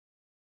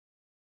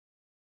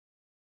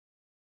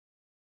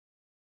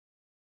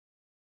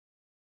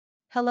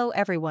Hello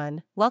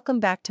everyone, welcome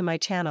back to my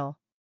channel.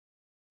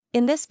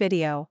 In this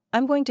video,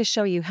 I'm going to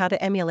show you how to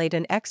emulate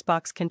an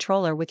Xbox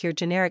controller with your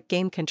generic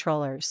game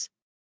controllers.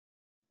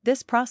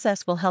 This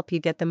process will help you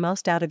get the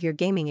most out of your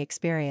gaming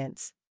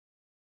experience.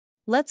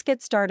 Let's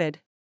get started.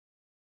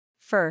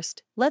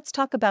 First, let's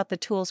talk about the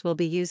tools we'll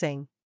be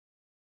using.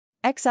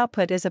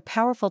 Xoutput is a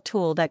powerful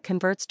tool that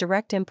converts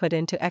direct input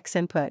into X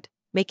input,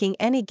 making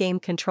any game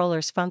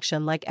controllers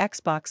function like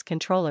Xbox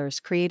controllers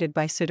created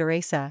by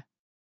Xoutput.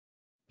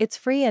 It's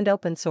free and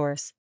open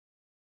source.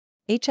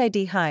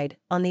 Hidhide,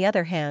 on the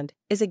other hand,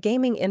 is a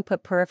gaming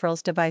input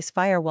peripherals device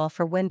firewall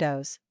for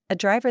Windows, a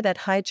driver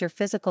that hides your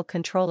physical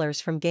controllers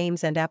from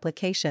games and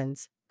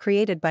applications,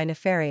 created by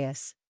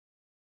Nefarious.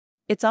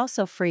 It's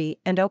also free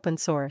and open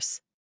source.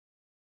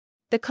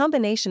 The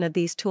combination of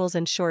these tools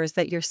ensures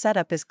that your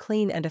setup is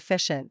clean and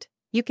efficient.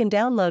 You can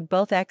download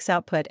both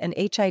Xoutput and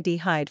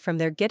Hidhide from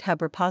their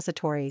GitHub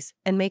repositories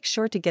and make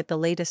sure to get the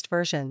latest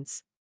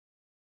versions.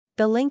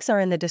 The links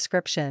are in the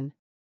description.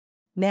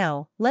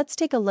 Now, let's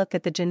take a look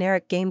at the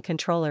generic game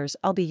controllers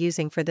I'll be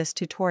using for this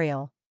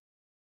tutorial.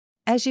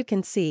 As you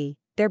can see,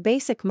 they're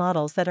basic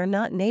models that are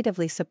not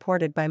natively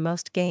supported by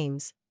most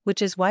games,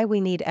 which is why we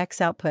need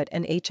Xoutput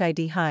and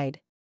Hidhide.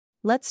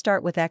 Let's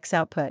start with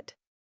Xoutput.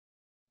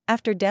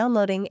 After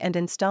downloading and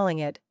installing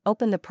it,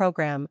 open the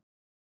program.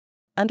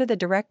 Under the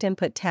Direct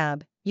Input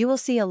tab, you will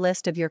see a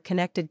list of your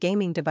connected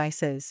gaming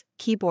devices,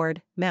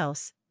 keyboard,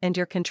 mouse, and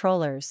your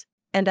controllers,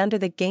 and under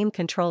the Game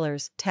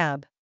Controllers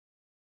tab,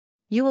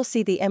 you will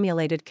see the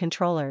emulated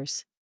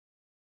controllers.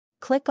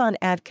 Click on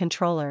Add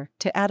Controller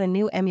to add a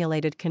new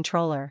emulated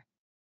controller.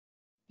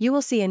 You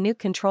will see a new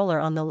controller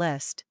on the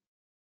list.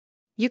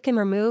 You can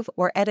remove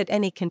or edit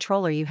any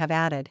controller you have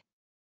added.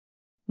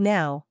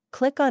 Now,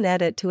 click on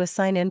Edit to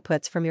assign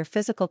inputs from your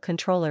physical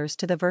controllers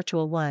to the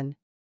virtual one.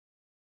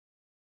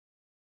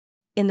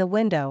 In the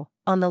window,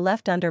 on the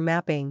left under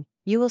Mapping,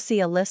 you will see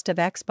a list of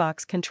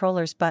Xbox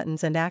controllers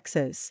buttons and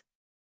axes.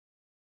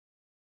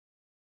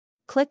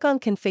 Click on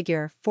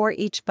Configure for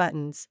each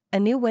buttons, a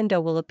new window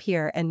will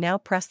appear and now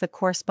press the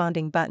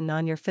corresponding button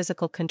on your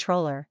physical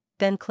controller,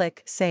 then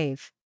click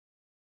Save.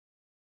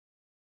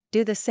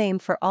 Do the same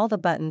for all the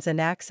buttons and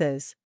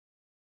axes.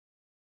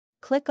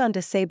 Click on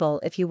Disable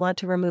if you want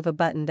to remove a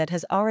button that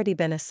has already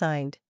been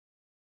assigned.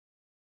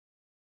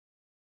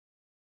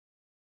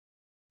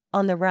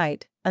 On the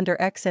right, under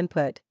X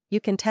Input, you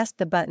can test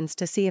the buttons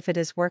to see if it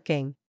is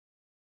working.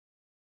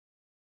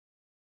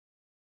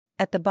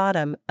 At the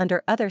bottom,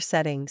 under Other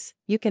Settings,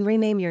 you can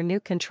rename your new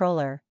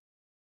controller.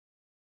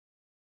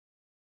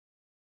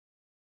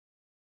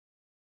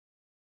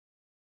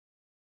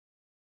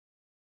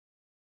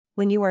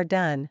 When you are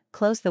done,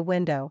 close the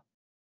window.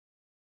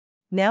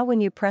 Now when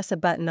you press a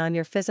button on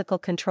your physical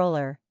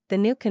controller, the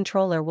new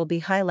controller will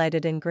be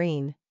highlighted in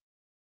green.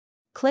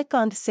 Click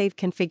on Save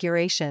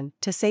Configuration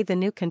to save the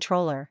new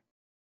controller.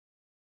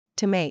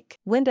 To make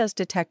Windows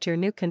detect your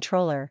new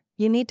controller,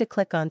 you need to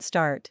click on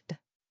Start.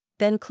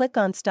 Then click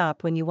on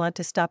Stop when you want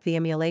to stop the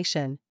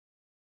emulation.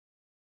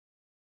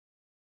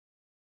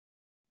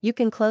 You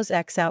can close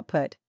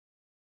Xoutput.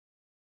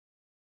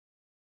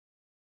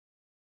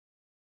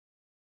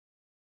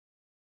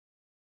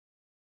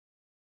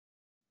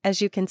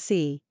 As you can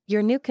see,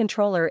 your new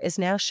controller is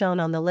now shown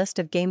on the list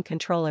of game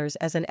controllers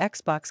as an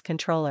Xbox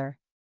controller.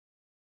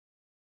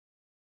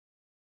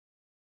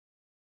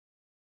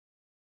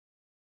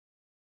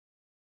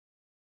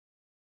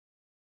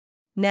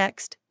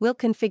 Next, we'll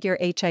configure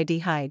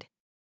Hidhide.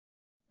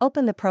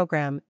 Open the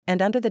program,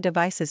 and under the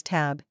Devices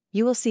tab,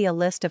 you will see a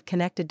list of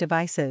connected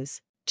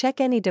devices.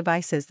 Check any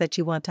devices that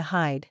you want to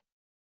hide.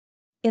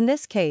 In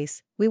this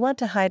case, we want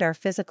to hide our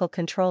physical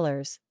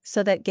controllers,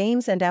 so that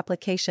games and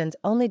applications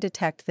only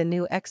detect the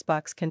new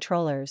Xbox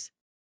controllers.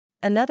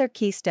 Another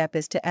key step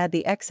is to add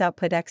the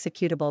Xoutput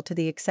executable to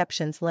the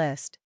exceptions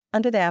list.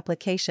 Under the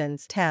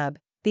Applications tab,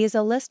 there is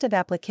a list of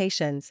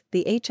applications.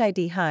 The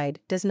Hidhide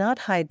does not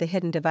hide the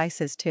hidden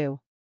devices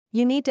too.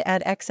 You need to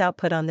add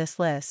Xoutput on this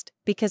list,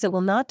 because it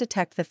will not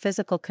detect the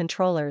physical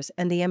controllers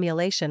and the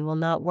emulation will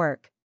not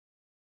work.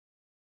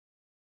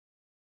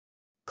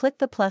 Click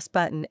the plus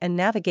button and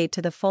navigate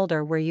to the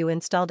folder where you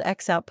installed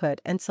Xoutput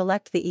and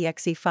select the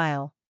exe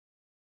file.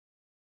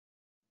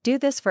 Do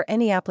this for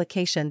any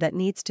application that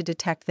needs to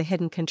detect the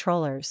hidden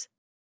controllers.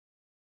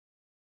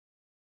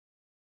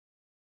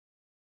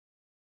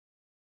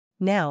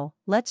 Now,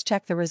 let's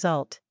check the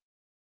result.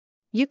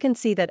 You can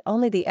see that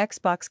only the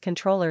Xbox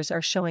controllers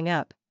are showing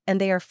up, and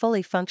they are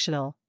fully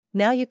functional.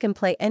 Now you can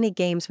play any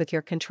games with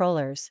your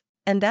controllers.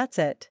 And that's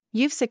it.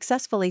 You've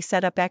successfully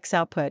set up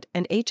Xoutput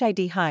and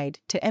Hidhide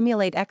to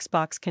emulate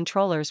Xbox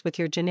controllers with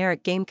your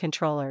generic game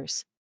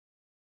controllers.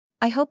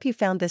 I hope you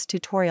found this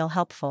tutorial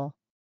helpful.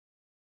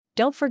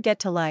 Don't forget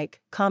to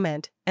like,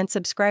 comment, and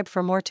subscribe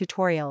for more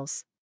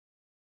tutorials.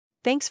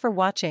 Thanks for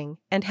watching,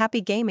 and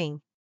happy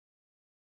gaming!